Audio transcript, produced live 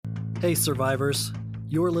Hey, survivors.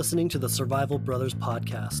 You're listening to the Survival Brothers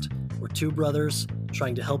podcast. We're two brothers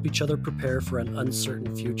trying to help each other prepare for an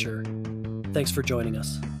uncertain future. Thanks for joining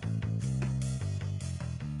us.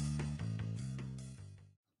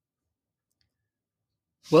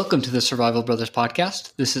 Welcome to the Survival Brothers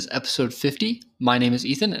podcast. This is episode 50. My name is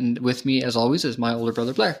Ethan, and with me, as always, is my older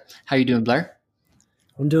brother, Blair. How you doing, Blair?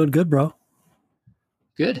 I'm doing good, bro.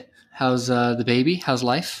 Good. How's the baby? How's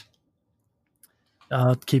life?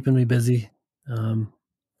 Keeping me busy. Not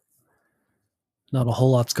a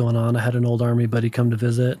whole lot's going on. I had an old Army buddy come to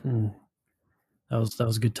visit, and that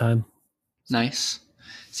was a good time. Nice.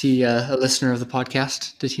 Is he a listener of the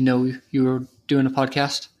podcast? Did he know you were doing a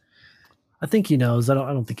podcast? I think he knows. I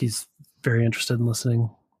don't think he's very interested in listening,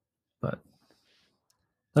 but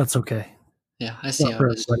that's okay. Yeah, I see Not how for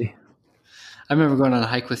it is. everybody. I remember going on a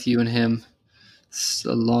hike with you and him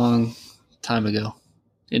a long time ago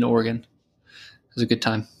in Oregon. It was a good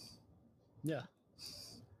time. Yeah.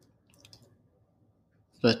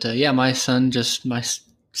 But my son, my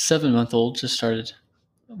 7-month-old,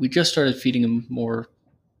 we just started feeding him more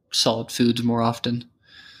solid foods more often.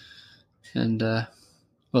 And,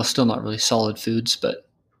 still not really solid foods, but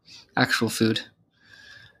actual food.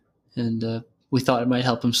 And we thought it might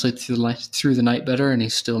help him sleep through the night better, and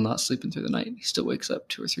he's still not sleeping through the night. He still wakes up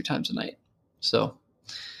 2 or 3 times a night. So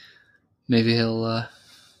maybe he'll,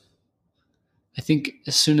 I think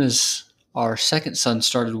as soon as our second son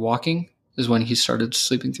started walking is when he started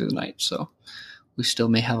sleeping through the night. So we still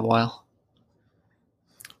may have a while.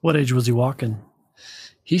 What age was he walking?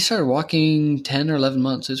 He started walking 10 or 11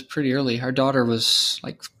 months. It was pretty early. Our daughter was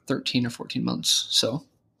like 13 or 14 months. So,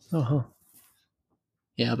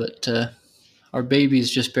 yeah, but our baby's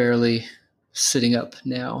just barely sitting up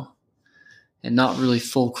now and not really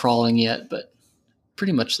full crawling yet, but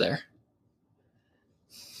pretty much there.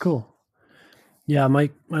 Cool. Yeah, my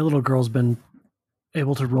little girl's been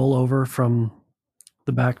able to roll over from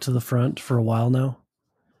the back to the front for a while now.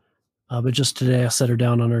 But just today I set her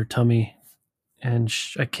down on her tummy, and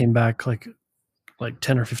I came back like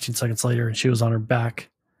 10 or 15 seconds later, and she was on her back.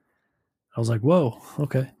 I was like, whoa,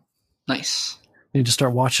 okay. Nice. Need to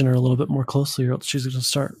start watching her a little bit more closely, or else she's going to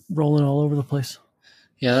start rolling all over the place.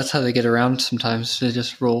 Yeah, that's how they get around sometimes. They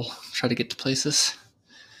just roll, try to get to places.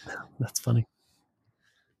 That's funny.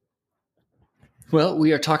 Well,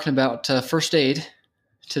 we are talking about first aid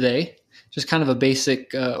today. Just kind of a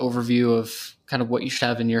basic overview of kind of what you should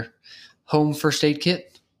have in your home first aid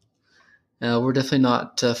kit. We're definitely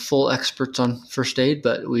not full experts on first aid,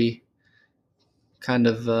 but we kind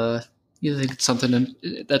of think it's something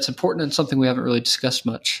that's important and something we haven't really discussed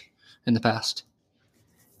much in the past.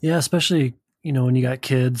 Yeah, especially, when you got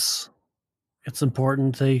kids, it's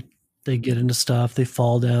important. They get into stuff, they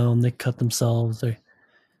fall down, they cut themselves, they're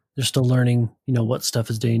still learning, what stuff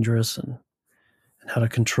is dangerous and how to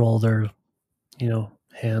control their,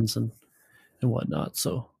 hands and whatnot.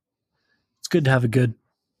 So it's good to have a good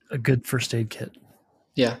first aid kit.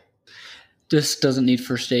 Yeah. This doesn't need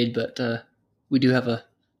first aid, but we do have a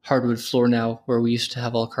hardwood floor now where we used to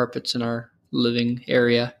have all carpets in our living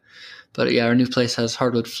area. But yeah, our new place has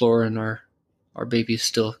hardwood floor, and our baby's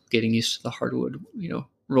still getting used to the hardwood,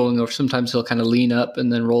 rolling over. Sometimes he'll kind of lean up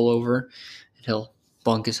and then roll over, and he'll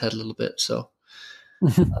bonk his head a little bit. So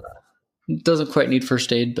it doesn't quite need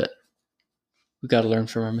first aid, but we got to learn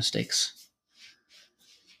from our mistakes.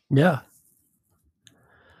 Yeah.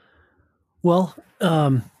 Well,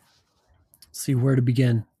 let's see where to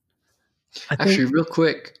begin. Actually, real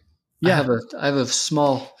quick, yeah. I have a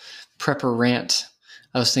small prepper rant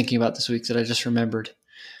I was thinking about this week that I just remembered.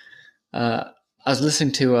 I was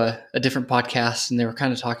listening to a different podcast, and they were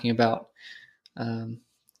kind of talking about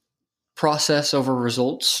process over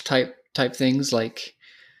results type things. Like,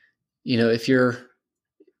 if you're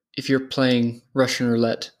playing Russian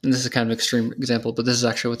roulette, and this is kind of an extreme example, but this is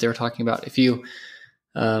actually what they were talking about. If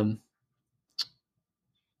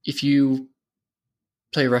you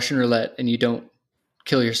play Russian roulette and you don't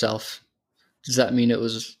kill yourself, does that mean it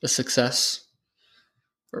was a success?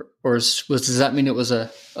 Or does that mean it was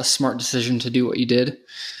a smart decision to do what you did?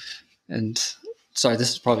 And sorry,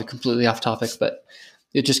 this is probably completely off topic, but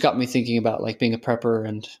it just got me thinking about like being a prepper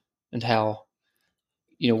and how,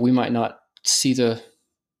 we might not see the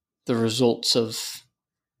results of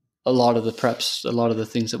a lot of the preps, a lot of the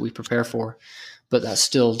things that we prepare for, but that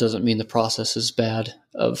still doesn't mean the process is bad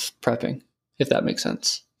of prepping, if that makes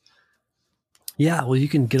sense. Yeah, well, you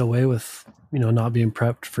can get away with, not being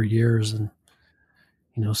prepped for years and,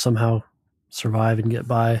 somehow survive and get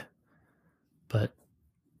by. But,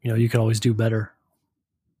 you could always do better.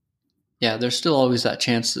 Yeah, there's still always that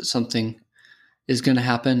chance that something is going to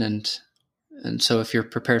happen, and And so if you're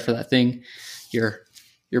prepared for that thing, you're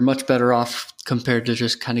much better off compared to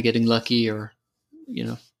just kind of getting lucky, or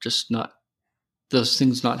just not those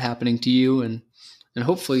things not happening to you, and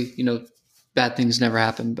hopefully bad things never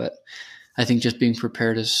happen. But I think just being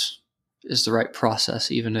prepared is the right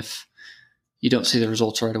process, even if you don't see the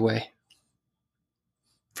results right away.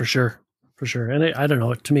 For sure. And I don't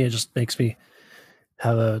know, to me, it just makes me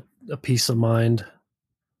have a peace of mind,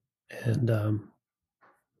 and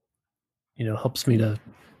helps me to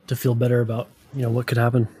feel better about what could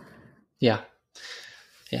happen. Yeah,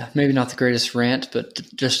 maybe not the greatest rant, but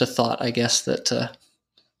just a thought, I guess, that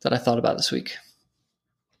I thought about this week.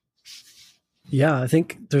 Yeah, I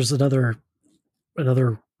think there's another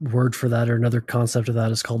word for that, or another concept of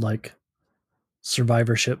that, is called like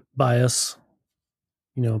survivorship bias.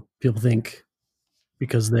 People think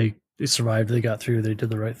because they survived, they got through, they did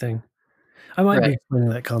the right thing. I might be explaining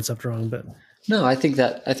that concept wrong, but no, I think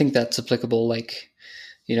that's applicable. Like,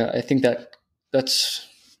 I think that's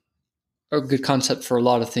a good concept for a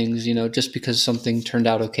lot of things. Just because something turned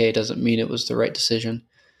out okay doesn't mean it was the right decision.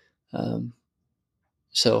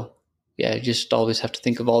 So yeah, you just always have to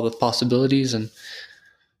think of all the possibilities and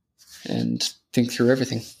think through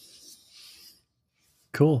everything.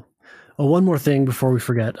 Cool. Oh, one more thing before we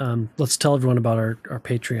forget. Let's tell everyone about our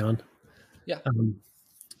Patreon. Yeah.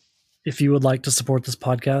 If you would like to support this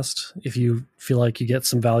podcast, if you feel like you get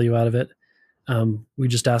some value out of it, we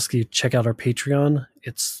just ask you to check out our Patreon.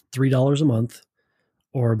 It's $3 a month,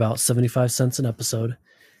 or about 75 cents an episode.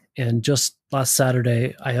 And just last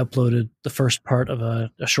Saturday, I uploaded the first part of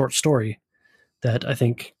a short story that I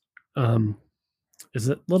think is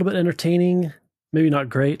a little bit entertaining, maybe not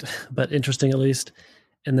great, but interesting at least.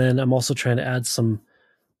 And then I'm also trying to add some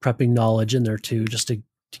prepping knowledge in there too, just to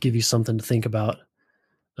give you something to think about.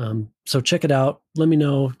 So check it out. Let me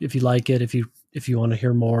know if you like it, if you want to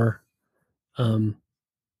hear more.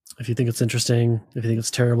 If you think it's interesting, if you think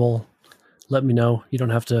it's terrible, let me know. You don't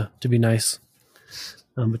have to be nice,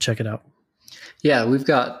 but check it out. Yeah, we've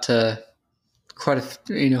got quite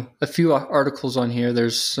a few articles on here.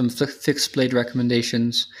 There's some fixed blade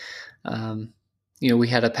recommendations. We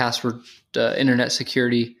had a password internet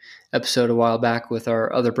security episode a while back with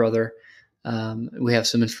our other brother. We have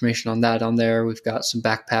some information on that on there. We've got some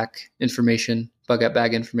backpack information, bug out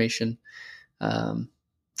bag information, and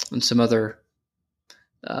some other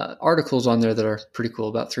articles on there that are pretty cool,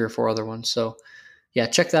 about 3 or 4 other ones. So yeah,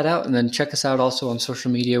 check that out. And then check us out also on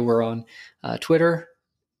social media. We're on Twitter,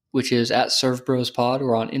 which is @SurvBrosPod.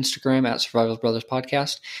 We're on Instagram @Survival Brothers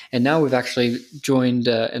Podcast. And now we've actually joined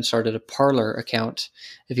and started a Parler account.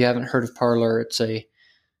 If you haven't heard of Parler, it's a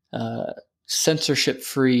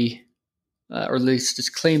censorship-free, or at least it's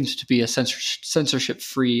claimed to be a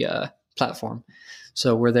censorship-free platform.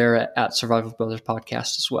 So we're there at Survival Brothers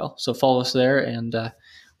Podcast as well. So follow us there, and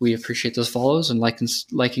we appreciate those follows and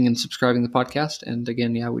liking and subscribing the podcast. And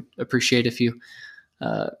again, yeah, we'd appreciate if you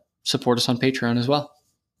support us on Patreon as well.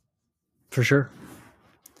 For sure.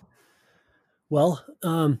 Well,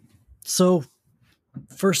 so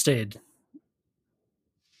first aid.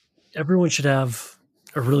 Everyone should have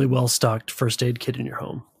a really well-stocked first aid kit in your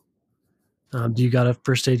home. Do you got a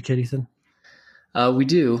first aid kit, Ethan? We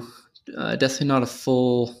do. Definitely not a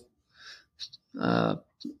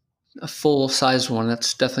full-sized one.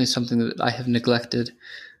 That's definitely something that I have neglected.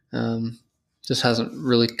 Just hasn't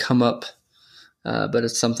really come up, but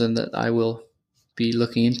it's something that I will be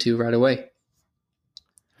looking into right away.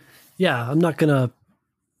 Yeah, I'm not gonna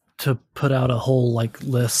put out a whole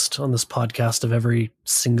list on this podcast of every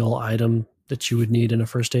single item that you would need in a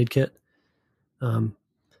first aid kit.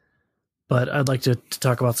 But I'd like to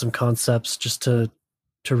talk about some concepts just to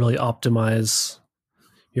really optimize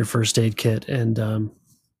your first aid kit and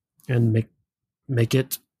make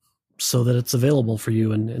it so that it's available for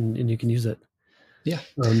you and you can use it. Yeah.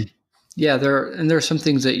 Yeah, there are some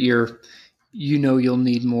things that you'll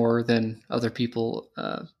need more than other people.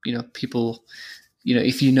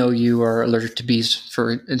 If you are allergic to bees,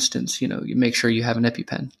 for instance, you make sure you have an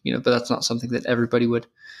EpiPen, but that's not something that everybody would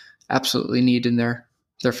absolutely need in their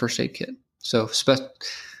first aid kit. So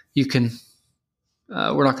you can,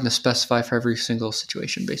 we're not going to specify for every single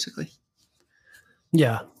situation, basically.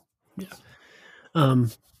 Yeah.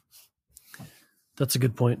 That's a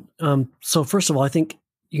good point. So first of all, I think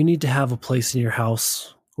you need to have a place in your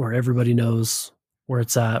house where everybody knows where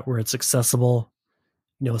it's at, where it's accessible,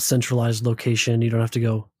 a centralized location. You don't have to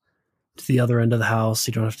go to the other end of the house.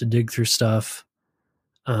 You don't have to dig through stuff.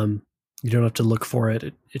 You don't have to look for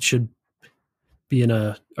it. It should be in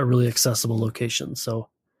a really accessible location. So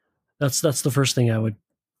that's the first thing I would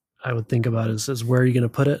think about is where are you going to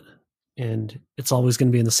put it? And it's always going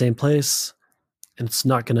to be in the same place. and it's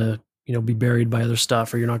not going to, be buried by other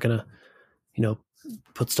stuff, or you're not going to, you know,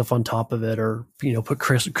 put stuff on top of it, or, put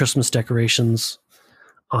Christmas decorations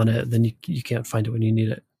on it, then you can't find it when you need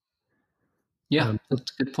it. Yeah,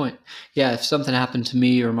 that's a good point. Yeah, if something happened to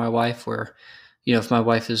me or my wife where, if my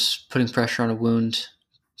wife is putting pressure on a wound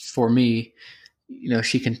for me,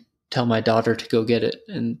 she can tell my daughter to go get it.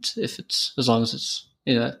 And if it's, as long as it's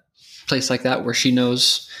in a place like that where she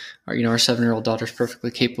knows, our 7-year-old daughter's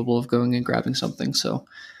perfectly capable of going and grabbing something. So,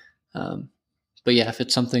 but yeah, if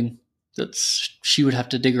it's something that she would have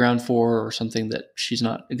to dig around for, or something that she's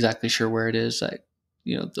not exactly sure where it is,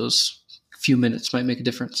 those few minutes might make a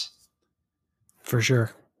difference. For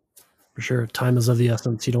sure. For sure. Time is of the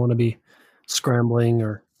essence. You don't want to be scrambling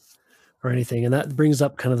or anything. And that brings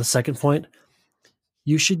up kind of the second point.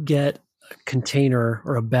 You should get a container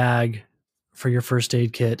or a bag for your first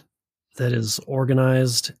aid kit that is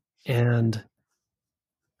organized and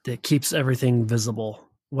that keeps everything visible.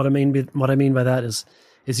 What I mean by that is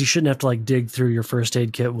you shouldn't have to like dig through your first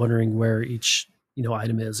aid kit wondering where each,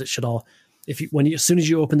 item is. It should all, as soon as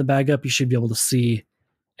you open the bag up, you should be able to see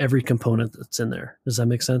every component that's in there. Does that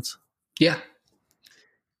make sense? Yeah.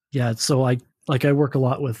 Yeah. So I work a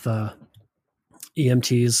lot with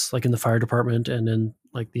EMTs, like in the fire department and in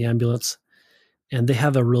like the ambulance, and they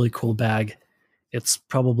have a really cool bag. It's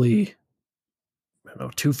probably, I don't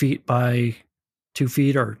know, 2 feet by 2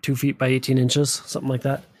 feet or 2 feet by 18 inches, something like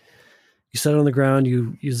that. You set it on the ground,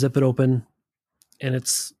 you zip it open, and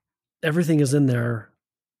everything is in there,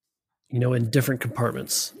 in different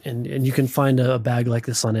compartments. And you can find a bag like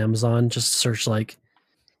this on Amazon. Just search like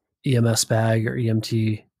EMS bag or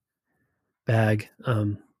EMT bag.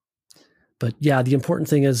 But yeah, the important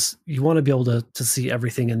thing is you want to be able to see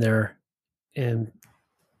everything in there, and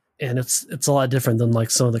it's a lot different than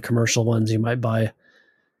like some of the commercial ones you might buy.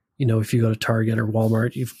 If you go to Target or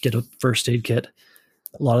Walmart, you get a first aid kit.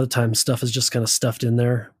 A lot of the time, stuff is just kind of stuffed in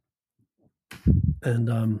there,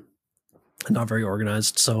 and not very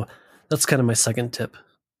organized. So that's kind of my second tip.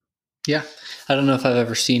 Yeah, I don't know if I've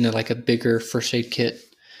ever seen a bigger first aid kit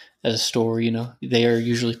at a store. They are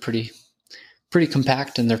usually pretty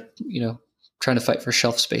compact, and they're trying to fight for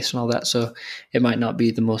shelf space and all that. So it might not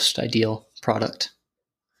be the most ideal product.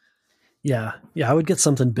 Yeah, I would get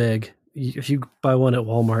something big. If you buy one at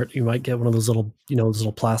Walmart, you might get one of those little, those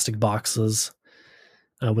little plastic boxes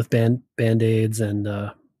with band-aids and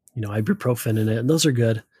ibuprofen in it, and those are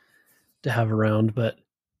good to have around. But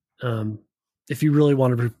if you really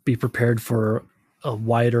want to be prepared for a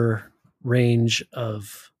wider range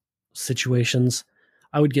of situations,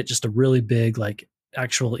 I would get just a really big, like,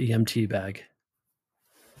 actual EMT bag.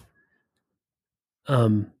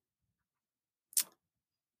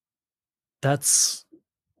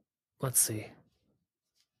 Let's see.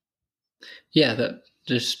 Yeah, that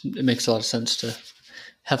just, it makes a lot of sense to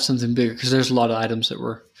have something bigger, because there's a lot of items that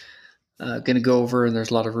we're going to go over, and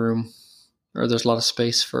there's a lot of room, or there's a lot of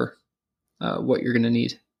space for what you're going to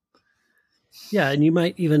need. Yeah, and you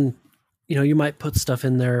might even, you might put stuff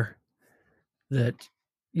in there that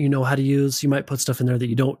you know how to use. You might put stuff in there that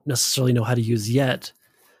you don't necessarily know how to use yet,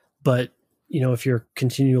 but if you're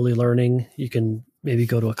continually learning, you can maybe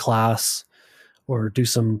go to a class or do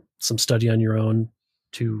some study on your own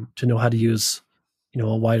to know how to use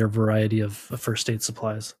a wider variety of first aid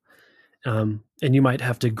supplies. And you might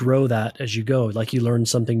have to grow that as you go. Like, you learn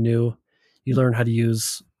something new, you learn how to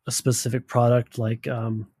use a specific product, like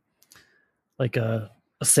a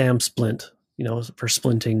SAM splint, for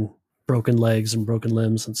splinting broken legs and broken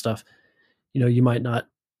limbs and stuff. You might not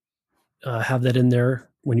have that in there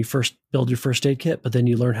when you first build your first aid kit, but then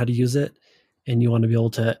you learn how to use it, and you want to be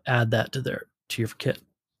able to add that to your kit.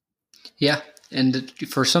 Yeah, and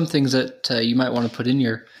for some things that you might want to put in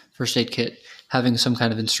your first aid kit, having some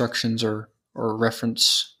kind of instructions or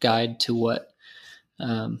reference guide to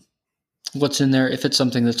what's in there. If it's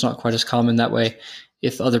something that's not quite as common, that way,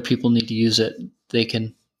 if other people need to use it, they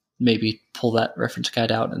can maybe pull that reference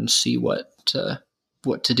guide out and see what to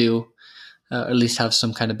do. At least have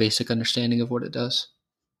some kind of basic understanding of what it does.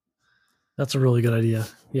 That's a really good idea.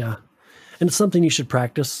 Yeah. And it's something you should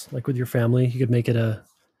practice, like with your family. You could make it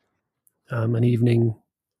an evening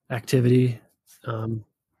activity.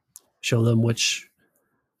 Show them which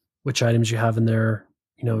items you have in there.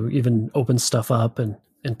 Even open stuff up and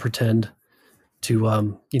pretend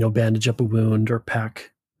to bandage up a wound or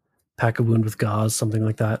pack a wound with gauze, something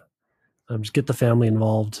like that. Just get the family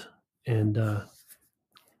involved, and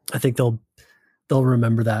I think they'll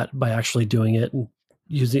remember that by actually doing it and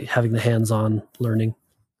having the hands-on learning.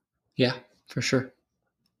 Yeah, for sure.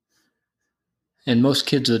 And most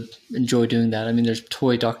kids would enjoy doing that. I mean, there's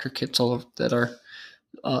toy doctor kits all over that are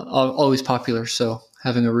always popular. So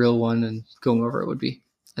having a real one and going over it would be,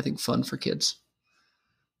 I think, fun for kids.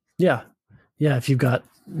 Yeah. Yeah. If you've got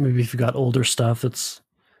older stuff that's,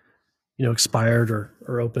 expired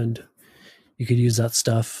or opened, you could use that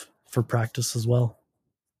stuff for practice as well.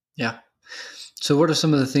 Yeah. So what are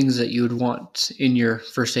some of the things that you would want in your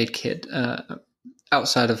first aid kit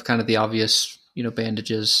outside of kind of the obvious,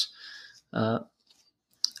 bandages, uh,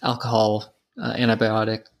 alcohol,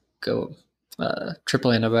 antibiotic,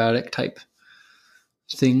 triple antibiotic type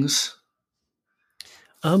things?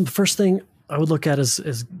 The first thing I would look at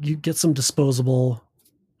is you get some disposable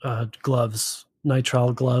gloves,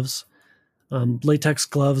 nitrile gloves. Latex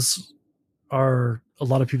gloves are, a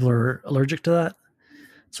lot of people are allergic to that.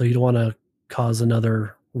 So you don't want to cause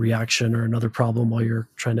another reaction or another problem while you're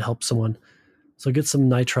trying to help someone. So get some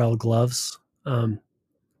nitrile gloves, and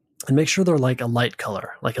make sure they're like a light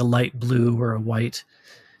color, like a light blue or a white.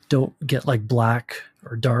 Don't get like black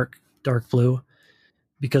or dark blue,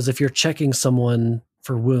 because if you're checking someone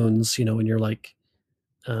for wounds, when you're like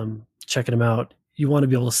checking them out, you want to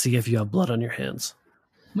be able to see if you have blood on your hands.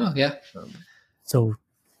 Oh yeah. So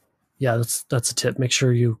yeah, that's a tip. Make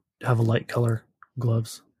sure you have a light color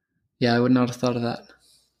gloves. Yeah, I would not have thought of that.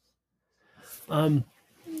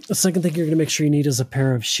 The second thing you're going to make sure you need is a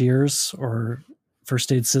pair of shears or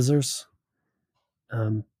first aid scissors.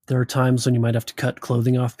 There are times when you might have to cut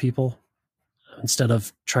clothing off people instead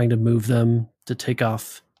of trying to move them to take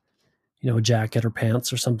off, a jacket or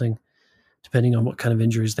pants or something, depending on what kind of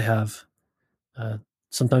injuries they have.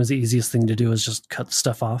 Sometimes the easiest thing to do is just cut the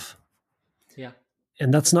stuff off. Yeah.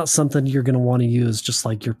 And that's not something you're going to want to use just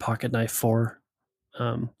like your pocket knife for,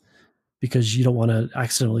 because you don't want to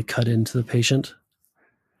accidentally cut into the patient.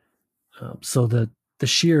 So the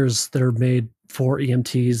shears that are made for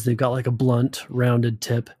EMTs, they've got like a blunt, rounded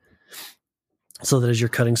tip, so that as you're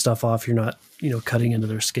cutting stuff off, you're not, cutting into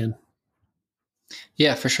their skin.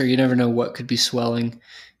 Yeah, for sure. You never know what could be swelling.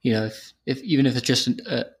 If even if it's just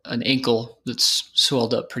an ankle that's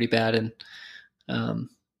swelled up pretty bad, and I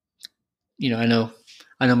know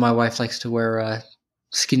my wife likes to wear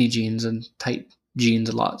skinny jeans and tight jeans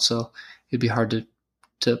a lot, so it'd be hard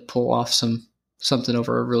to pull off something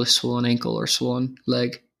over a really swollen ankle or swollen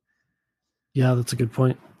leg. Yeah, that's a good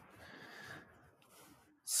point.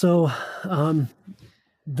 So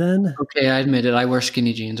then Okay, I admit it. I wear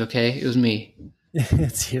skinny jeans. Okay, it was me.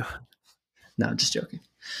 it's you. No, I'm just joking.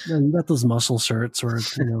 Yeah, you got those muscle shirts where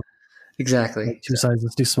Exactly. like two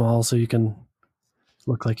sizes too small, so you can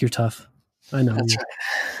look like you're tough. I know. That's right.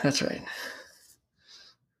 That's right.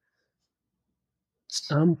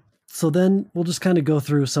 So then we'll just kind of go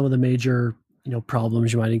through some of the major,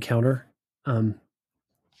 problems you might encounter. I'm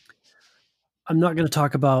not going to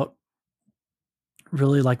talk about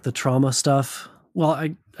really like the trauma stuff. Well,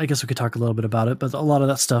 I guess we could talk a little bit about it, but a lot of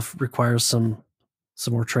that stuff requires some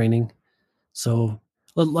more training. So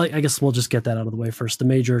I guess we'll just get that out of the way first. The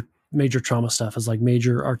major trauma stuff is like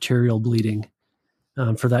major arterial bleeding.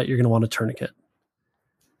 For that, you're going to want a tourniquet.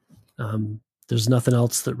 There's nothing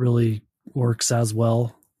else that really works as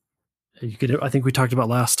well. I think we talked about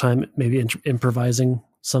last time, maybe improvising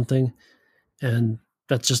something, and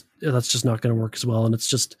that's just not going to work as well. And it's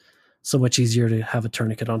just so much easier to have a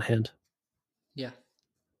tourniquet on hand. Yeah.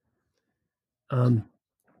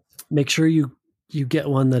 Make sure you get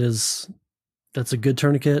one that's a good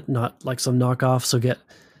tourniquet, not like some knockoff. So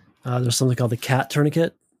there's something called the CAT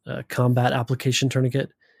tourniquet, combat application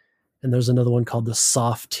tourniquet, and there's another one called the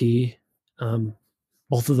Soft T.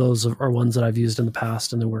 Both of those are ones that I've used in the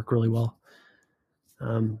past, and they work really well.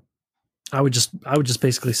 I would just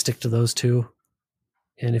basically stick to those two,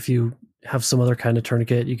 and if you have some other kind of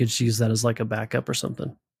tourniquet, you could just use that as like a backup or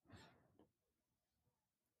something.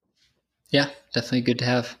 Yeah, definitely good to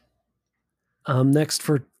have. Next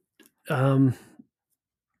for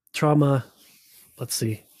trauma, let's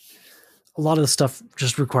see. A lot of the stuff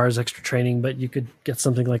just requires extra training, but you could get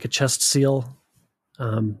something like a chest seal.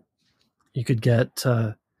 You could get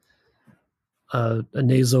a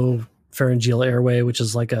nasopharyngeal airway, which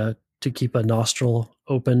is like to keep a nostril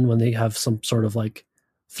open when they have some sort of like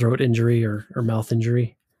throat injury or mouth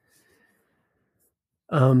injury.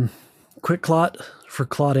 Quick clot for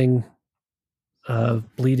clotting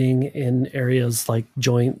bleeding in areas like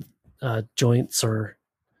joints or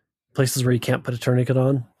places where you can't put a tourniquet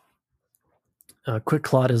on. Quick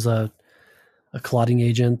clot is a clotting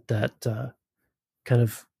agent that kind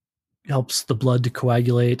of helps the blood to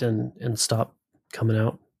coagulate and stop coming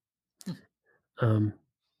out.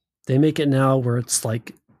 They make it now where it's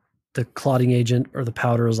like the clotting agent or the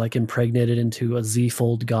powder is like impregnated into a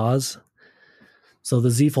Z-fold gauze. So the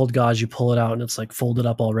Z-fold gauze, you pull it out and it's like folded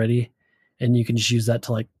up already, and you can just use that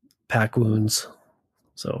to like pack wounds.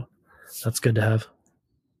 So that's good to have.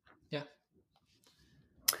 Yeah.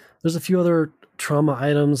 There's a few other trauma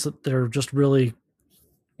items that they're just really,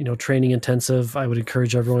 training intensive. I would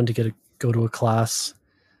encourage everyone to go to a class.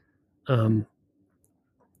 There's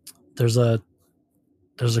a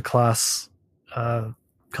class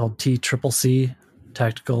called TCCC,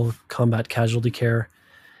 Tactical Combat Casualty Care,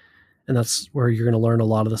 and that's where you're going to learn a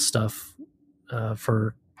lot of the stuff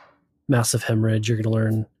for massive hemorrhage. You're going to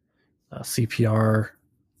learn CPR,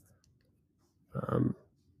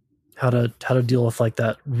 how to deal with like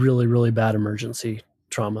that really, really bad emergency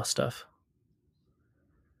trauma stuff.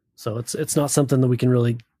 So it's not something that we can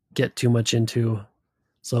really get too much into.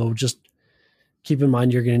 So just keep in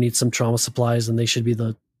mind you're going to need some trauma supplies, and they should be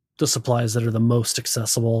the supplies that are the most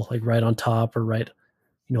accessible, like right on top or right,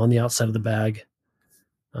 on the outside of the bag.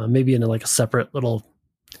 Maybe in like a separate little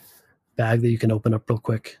bag that you can open up real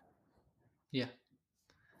quick. Yeah.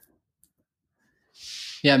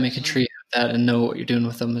 Yeah, making sure you have that and know what you're doing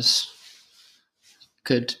with them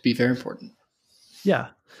could be very important. Yeah.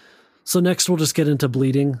 So next we'll just get into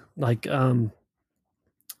bleeding, like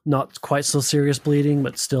not quite so serious bleeding,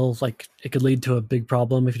 but still like it could lead to a big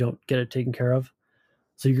problem if you don't get it taken care of.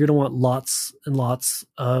 So you're going to want lots and lots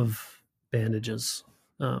of bandages,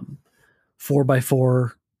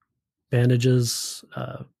 4x4 bandages,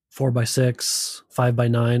 4x6,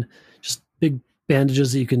 5x9, just big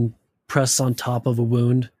bandages that you can press on top of a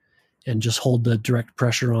wound and just hold the direct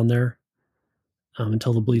pressure on there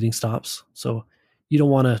until the bleeding stops. So you don't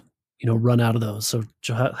want to, run out of those. So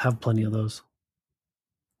have plenty of those.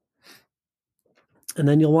 And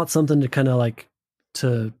then you'll want something to kind of like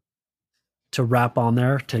to wrap on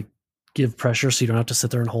there to give pressure so you don't have to sit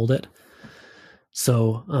there and hold it.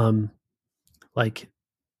 So like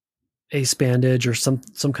ace bandage or some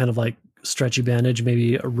kind of like stretchy bandage,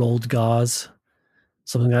 maybe a rolled gauze,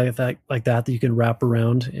 something like that you can wrap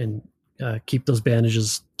around and keep those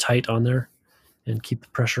bandages tight on there and keep the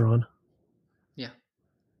pressure on. Yeah.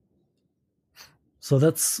 So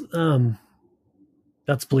that's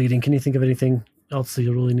bleeding. Can you think of anything else that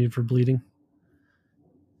you really need for bleeding?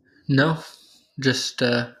 No, just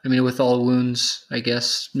with all wounds, I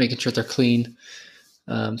guess making sure they're clean.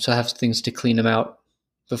 So I have things to clean them out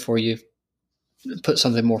before you put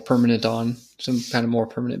something more permanent on, some kind of more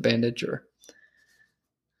permanent bandage or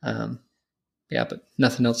but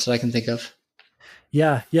nothing else that I can think of.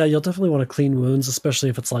 Yeah, you'll definitely want to clean wounds, especially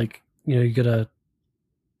if it's like, you get a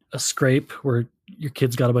scrape where your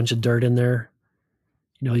kid's got a bunch of dirt in there.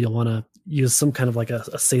 You'll want to use some kind of like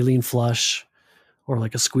a saline flush or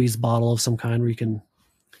like a squeeze bottle of some kind where you can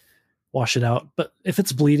wash it out. But if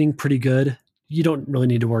it's bleeding pretty good, you don't really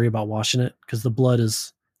need to worry about washing it because the blood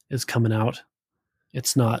is coming out.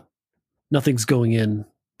 It's not, nothing's going in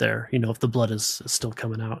there, if the blood is still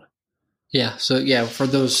coming out. Yeah. So yeah, for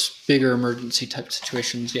those bigger emergency type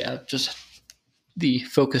situations, just the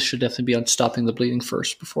focus should definitely be on stopping the bleeding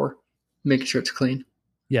first before making sure it's clean.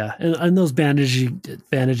 Yeah. And those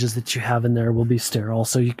bandages that you have in there will be sterile.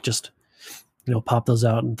 So you can just, pop those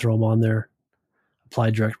out and throw them on there,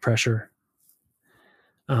 apply direct pressure.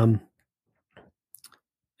 And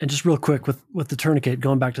just real quick with the tourniquet,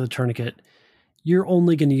 going back to the tourniquet, you're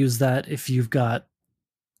only going to use that if you've got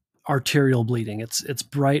arterial bleeding. It's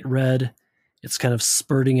bright red. It's kind of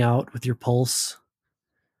spurting out with your pulse.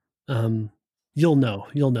 You'll know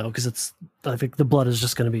because I think the blood is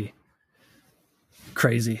just going to be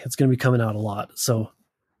crazy. It's going to be coming out a lot. So,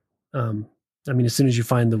 as soon as you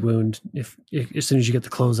find the wound, if as soon as you get the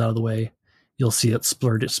clothes out of the way, you'll see it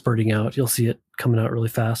spurting out. You'll see it coming out really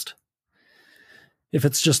fast. If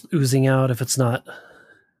it's just oozing out, if it's not,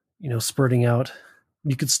 spurting out,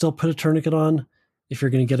 you could still put a tourniquet on if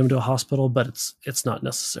you're going to get them to a hospital, but it's not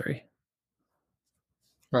necessary.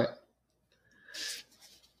 Right.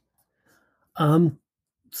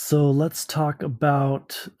 So let's talk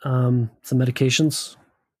about some medications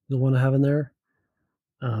you'll want to have in there.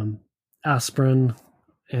 Aspirin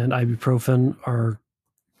and ibuprofen are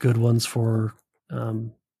good ones for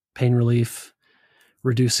pain relief,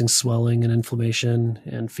 reducing swelling and inflammation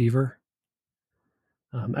and fever.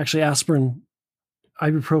 Actually,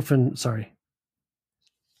 ibuprofen, sorry.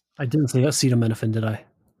 I didn't say acetaminophen, did I?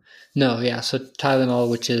 No, yeah. So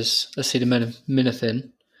Tylenol, which is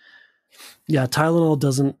acetaminophen. Yeah, Tylenol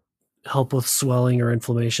doesn't help with swelling or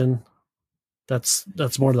inflammation. That's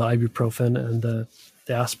more the ibuprofen and the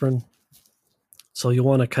aspirin. So you'll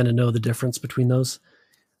want to kind of know the difference between those.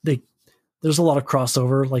 There's a lot of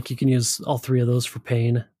crossover. Like you can use all three of those for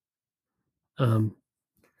pain.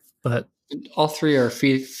 But all three are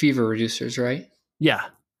fever reducers, right? Yeah.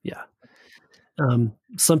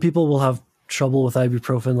 Some people will have trouble with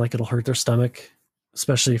ibuprofen, like it'll hurt their stomach,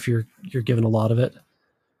 especially if you're given a lot of it.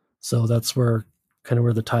 So that's where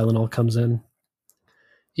the Tylenol comes in.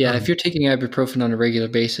 Yeah, if you're taking ibuprofen on a regular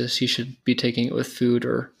basis, you should be taking it with food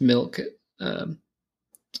or milk,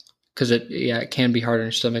 because it can be hard on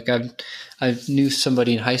your stomach. I knew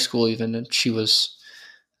somebody in high school even, and she was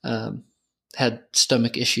had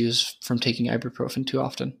stomach issues from taking ibuprofen too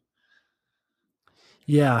often.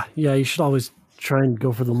 Yeah, you should always try and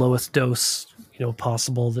go for the lowest dose,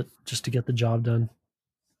 possible, that just to get the job done.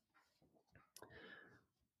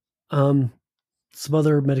 Some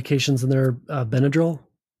other medications in there, Benadryl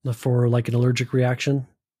for like an allergic reaction.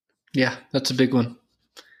 Yeah, that's a big one.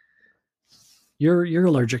 You're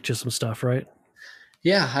allergic to some stuff, right?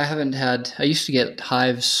 Yeah, I used to get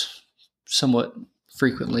hives somewhat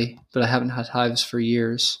frequently, but I haven't had hives for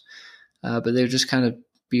years. But they would just kind of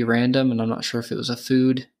be random, and I'm not sure if it was a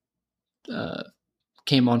food,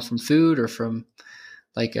 came on from food or from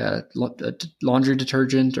like a laundry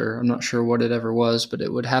detergent, or I'm not sure what it ever was, but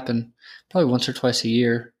it would happen probably once or twice a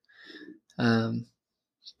year.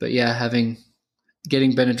 But yeah,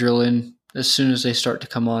 getting Benadryl in as soon as they start to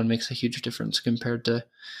come on makes a huge difference compared to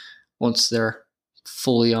once they're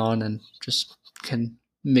fully on and just can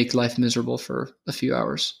make life miserable for a few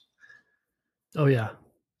hours. Oh yeah.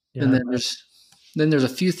 And then there's a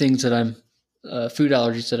few things that I'm food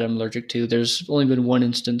allergies that I'm allergic to. There's only been one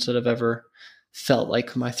instance that I've ever felt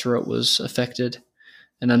like my throat was affected,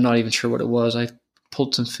 and I'm not even sure what it was. I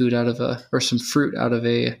pulled some fruit out of a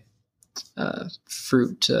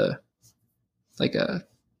fruit, like a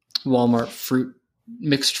Walmart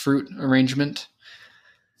mixed fruit arrangement,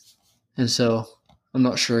 and so I'm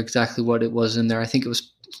not sure exactly what it was in there. I think it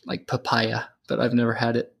was like papaya, but I've never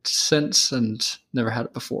had it since and never had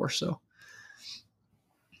it before. So,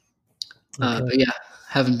 but yeah,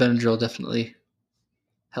 having Benadryl definitely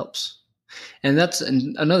helps. And that's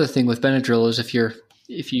another thing with Benadryl is if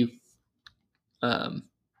you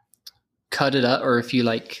cut it up, or if you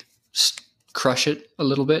like crush it a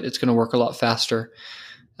little bit, it's going to work a lot faster,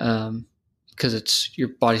 because your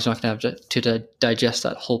body's not going to have to digest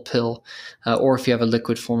that whole pill. Or if you have a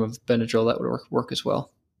liquid form of Benadryl, that would work as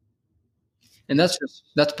well. And that's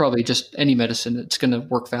probably just any medicine. It's going to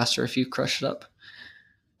work faster if you crush it up.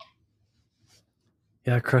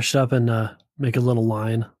 Yeah, crush it up and make a little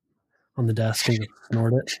line on the desk and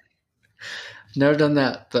snort it. Never done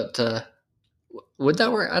that, but would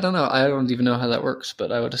that work? I don't know. I don't even know how that works,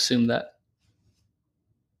 but I would assume that.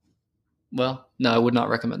 Well, no, I would not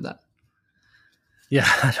recommend that. Yeah,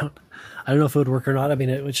 I don't know if it would work or not. I mean,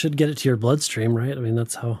 it should get it to your bloodstream, right? I mean,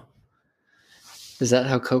 that's how. Is that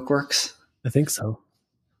how Coke works? I think so.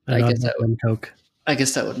 I guess Coke. I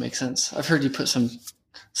guess that would make sense. I've heard you put some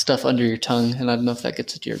stuff under your tongue, and I don't know if that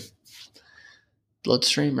gets into your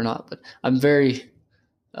bloodstream or not. But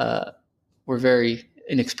we're very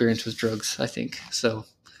inexperienced with drugs, I think. So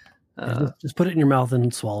just put it in your mouth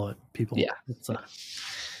and swallow it, people. Yeah.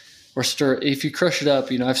 Or stir. If you crush it up,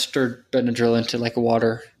 I've stirred Benadryl into like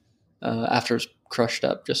water after it's crushed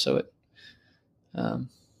up, just so it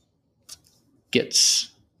gets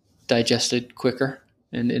digested quicker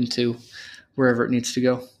and into wherever it needs to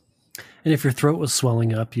go. And if your throat was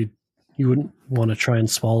swelling up, you wouldn't want to try and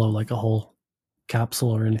swallow like a whole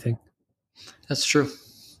capsule or anything. That's true.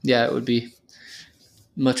 Yeah, it would be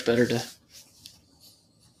much better to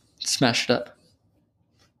smash it up.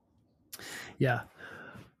 Yeah.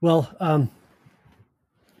 Well,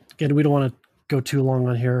 again, we don't want to go too long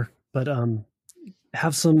on here, but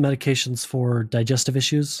have some medications for digestive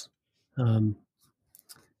issues,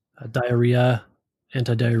 diarrhea,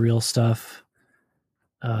 antidiarrheal stuff,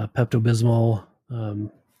 Pepto-Bismol.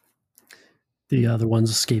 The other one's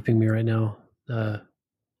escaping me right now.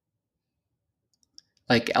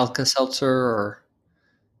 Like Alka-Seltzer or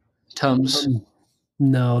Tums?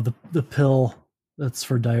 No, the pill that's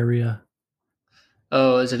for diarrhea.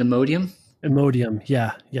 Oh, is it Imodium? Imodium,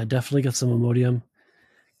 yeah, definitely get some Imodium.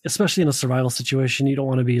 Especially in a survival situation, you don't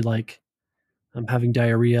want to be like having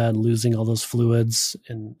diarrhea and losing all those fluids,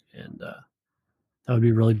 and that would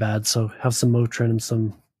be really bad. So have some Motrin and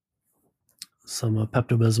some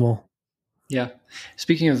Pepto-Bismol. Yeah.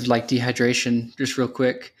 Speaking of like dehydration, just real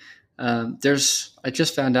quick, I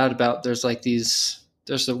just found out about there's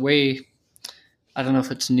a way, I don't know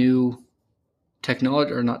if it's new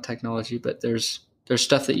technology or not technology, but there's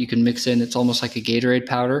stuff that you can mix in. It's almost like a Gatorade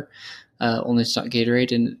powder, only it's not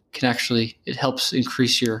Gatorade, and it helps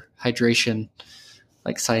increase your hydration,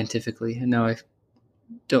 like scientifically. And now I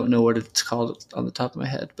don't know what it's called on the top of my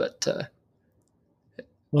head, but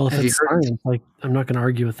well, if it's science, like I'm not going to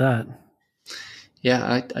argue with that.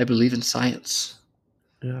 Yeah, I believe in science.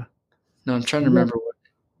 Yeah. No, I'm trying to Yeah, remember what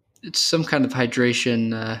it's some kind of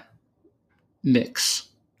hydration mix.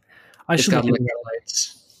 I It's should got look into that.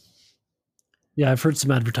 electrolytes. Yeah, I've heard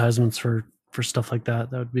some advertisements for stuff like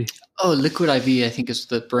that. That would be Oh, Liquid IV, I think is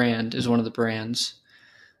the brand, is one of the brands.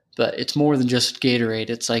 But it's more than just Gatorade.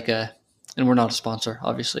 It's like and we're not a sponsor,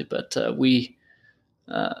 obviously, but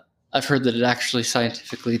uh, I've heard that it actually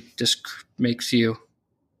scientifically just makes you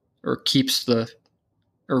or keeps or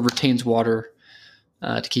retains water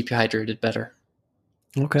to keep you hydrated better.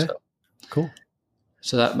 okay. So, Cool.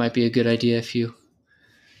 so that might be a good idea if you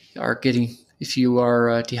are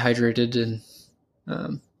dehydrated and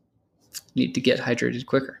um, need to get hydrated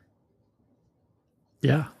quicker.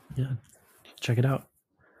 Yeah, yeah. Check it out.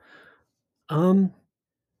 Um,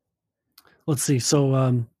 let's see. So,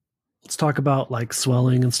 let's talk about like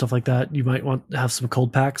swelling and stuff like that. You might want to have some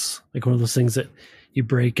cold packs, like one of those things that you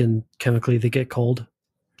break and chemically they get cold.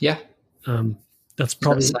 Yeah, Um, that's is that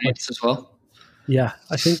probably like, science as well? yeah.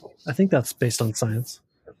 I think that's based on science.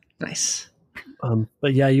 Nice.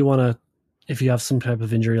 But yeah, you want to if you have some type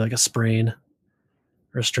of injury like a sprain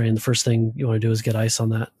or a strain, the first thing you want to do is get ice on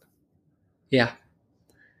that. Yeah,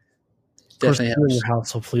 Of course, if definitely you're in your helps.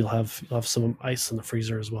 house, hopefully you'll have some ice in the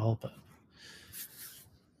freezer as well.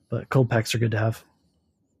 But cold packs are good to have.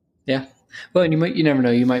 Yeah. Well, and you never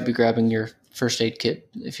know. You might be grabbing your first aid kit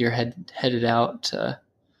if you're headed out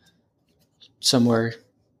somewhere.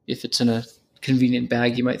 If it's in a convenient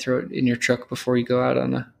bag, you might throw it in your truck before you go out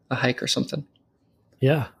on a hike or something.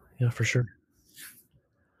 Yeah, yeah, for sure.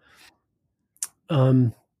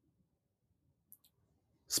 Um,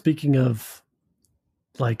 Speaking of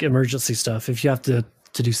like emergency stuff, if you have to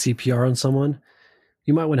do CPR on someone,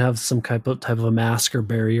 you might want to have some type of a mask or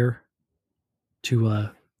barrier to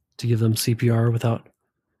give them CPR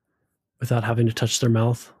without having to touch their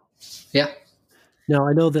mouth. Yeah. Now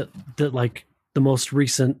I know that like the most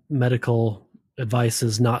recent medical advice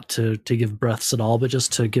is not to give breaths at all, but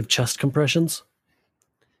just to give chest compressions.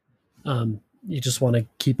 You just want to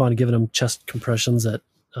keep on giving them chest compressions at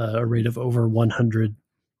a rate of over 100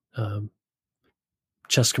 um,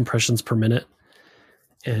 chest compressions per minute,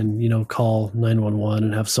 and call 911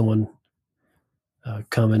 and have someone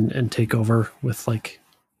come and take over with like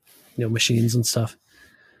machines and stuff.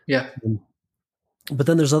 Yeah. But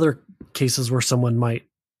then there's other cases where someone might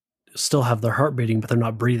still have their heart beating, but they're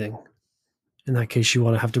not breathing. In that case, you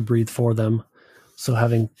want to have to breathe for them. So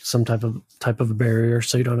having some type of a barrier,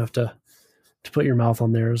 so you don't have to put your mouth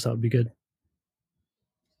on theirs, that would be good.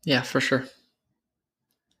 Yeah, for sure.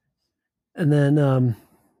 And then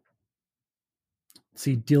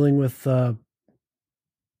see, dealing with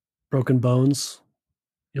broken bones,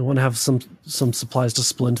 you'll want to have some supplies to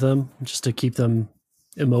splint them, just to keep them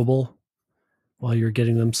immobile while you're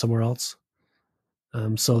getting them somewhere else.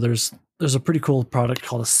 So there's a pretty cool product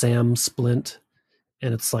called a SAM splint,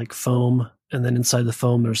 and it's like foam, and then inside the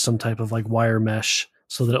foam there's some type of like wire mesh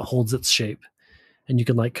so that it holds its shape, and you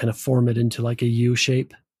can like kind of form it into like a U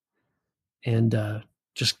shape, and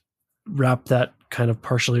just wrap that kind of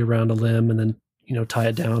partially around a limb, and then tie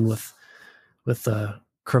it down with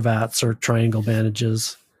cravats or triangle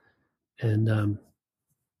bandages, and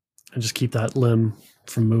just keep that limb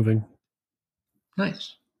from moving.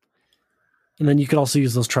 Nice. And then you could also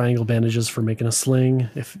use those triangle bandages for making a sling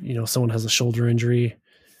if someone has a shoulder injury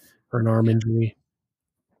or an arm injury.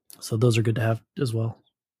 So those are good to have as well.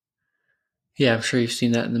 Yeah, I'm sure you've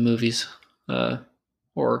seen that in the movies,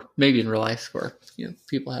 or maybe in real life, where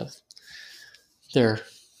people have their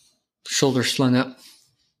shoulders slung up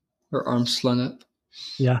or arms slung up.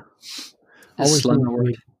 Yeah, Is always slung seems a to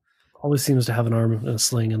word? always seems to have an arm and a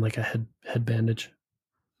sling and like a head bandage.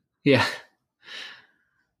 Yeah.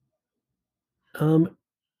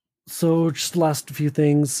 So just the last few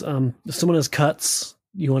things. If someone has cuts,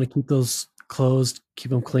 you want to keep those closed,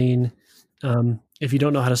 keep them clean. If you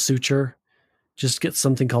don't know how to suture, just get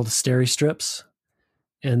something called steri strips,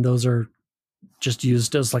 and those are just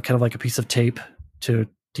used as like kind of like a piece of tape to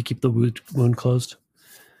keep the wound closed.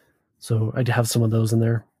 So I have some of those in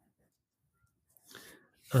there.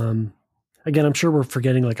 Again, I'm sure we're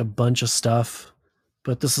forgetting like a bunch of stuff,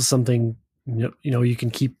 but this is something you can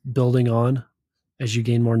keep building on as you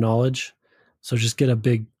gain more knowledge. So just get a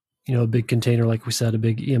big container, like we said, a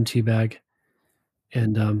big EMT bag,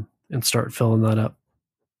 and start filling that up.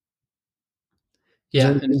 Is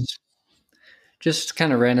there Yeah, and anything? it's just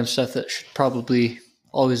kind of random stuff that should probably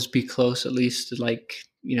always be close, at least. Like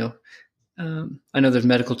I know there's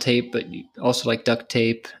medical tape, but also like duct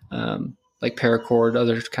tape, like paracord,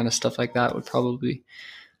 other kind of stuff like that would probably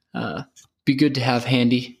uh, be good to have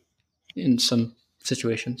handy in some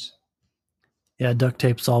situations. Yeah, duct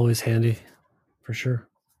tape's always handy for sure.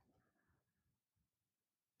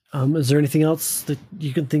 Is there anything else that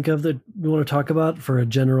you can think of that we want to talk about for a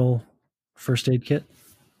general first aid kit?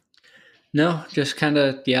 No, just kind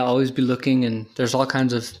of, yeah, always be looking, and there's all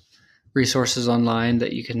kinds of resources online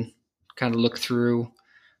that you can kind of look through,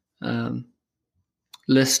 um,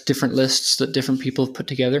 different lists that different people have put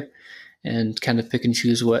together, and kind of pick and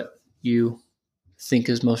choose what you think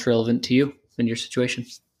is most relevant to you in your situation.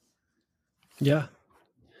 Yeah.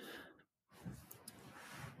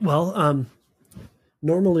 Well,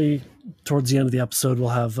 normally towards the end of the episode, we'll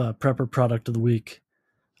have a prepper product of the week.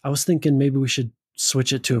 I was thinking maybe we should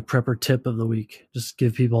switch it to a prepper tip of the week. Just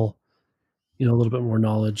give people, a little bit more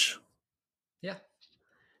knowledge. Yeah.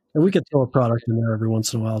 And we could throw a product in there every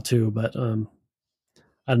once in a while too, but I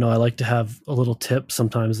don't know. I like to have a little tip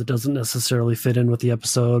sometimes that doesn't necessarily fit in with the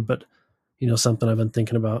episode, but something I've been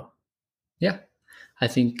thinking about. Yeah. I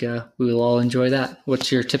think we will all enjoy that.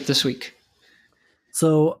 What's your tip this week?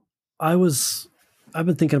 So I've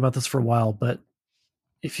been thinking about this for a while, but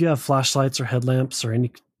if you have flashlights or headlamps or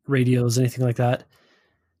any radios, anything like that,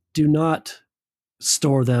 do not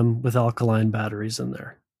store them with alkaline batteries in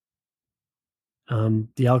there.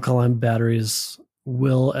 The alkaline batteries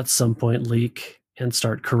will at some point leak and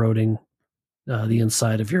start corroding the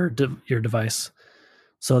inside of your device.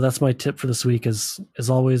 So that's my tip for this week. Is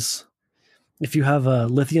always, if you have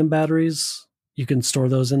lithium batteries, you can store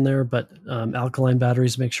those in there. But alkaline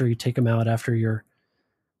batteries, make sure you take them out after you're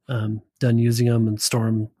done using them and store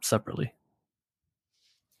them separately.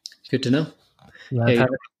 Good to know. Yeah,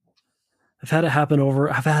 I've had it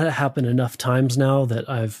happen enough times now that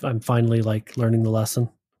I'm finally like learning the lesson.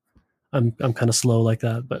 I'm kind of slow like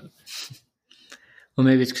that, but well,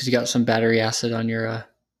 maybe it's because you got some battery acid on your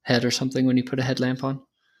head or something when you put a headlamp on.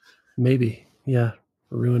 maybe, yeah,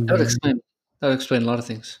 ruined. That would explain a lot of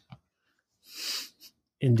things.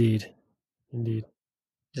 Indeed. Do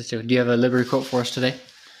you have a Liberty quote for us today?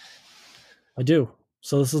 I do.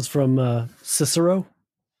 So this is from Cicero,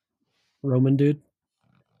 Roman dude.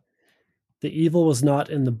 The evil was not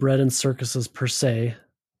in the bread and circuses per se,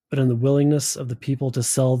 but in the willingness of the people to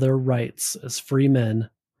sell their rights as free men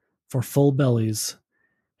for full bellies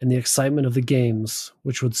and the excitement of the games,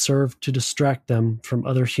 which would serve to distract them from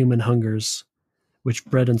other human hungers, which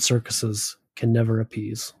bread and circuses can never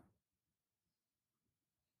appease.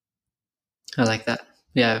 I like that.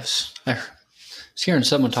 Yeah, I was hearing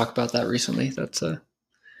someone talk about that recently. That's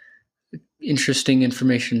interesting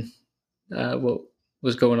information. What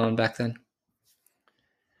was going on back then?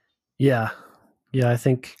 Yeah, I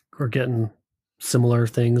think we're getting similar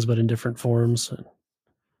things, but in different forms.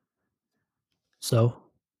 So,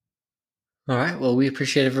 all right. Well, we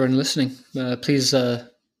appreciate everyone listening. Please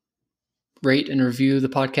rate and review the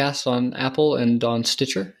podcast on Apple and on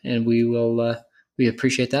Stitcher, and we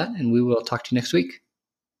appreciate that. And we will talk to you next week.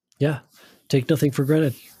 yeah, take nothing for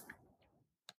granted.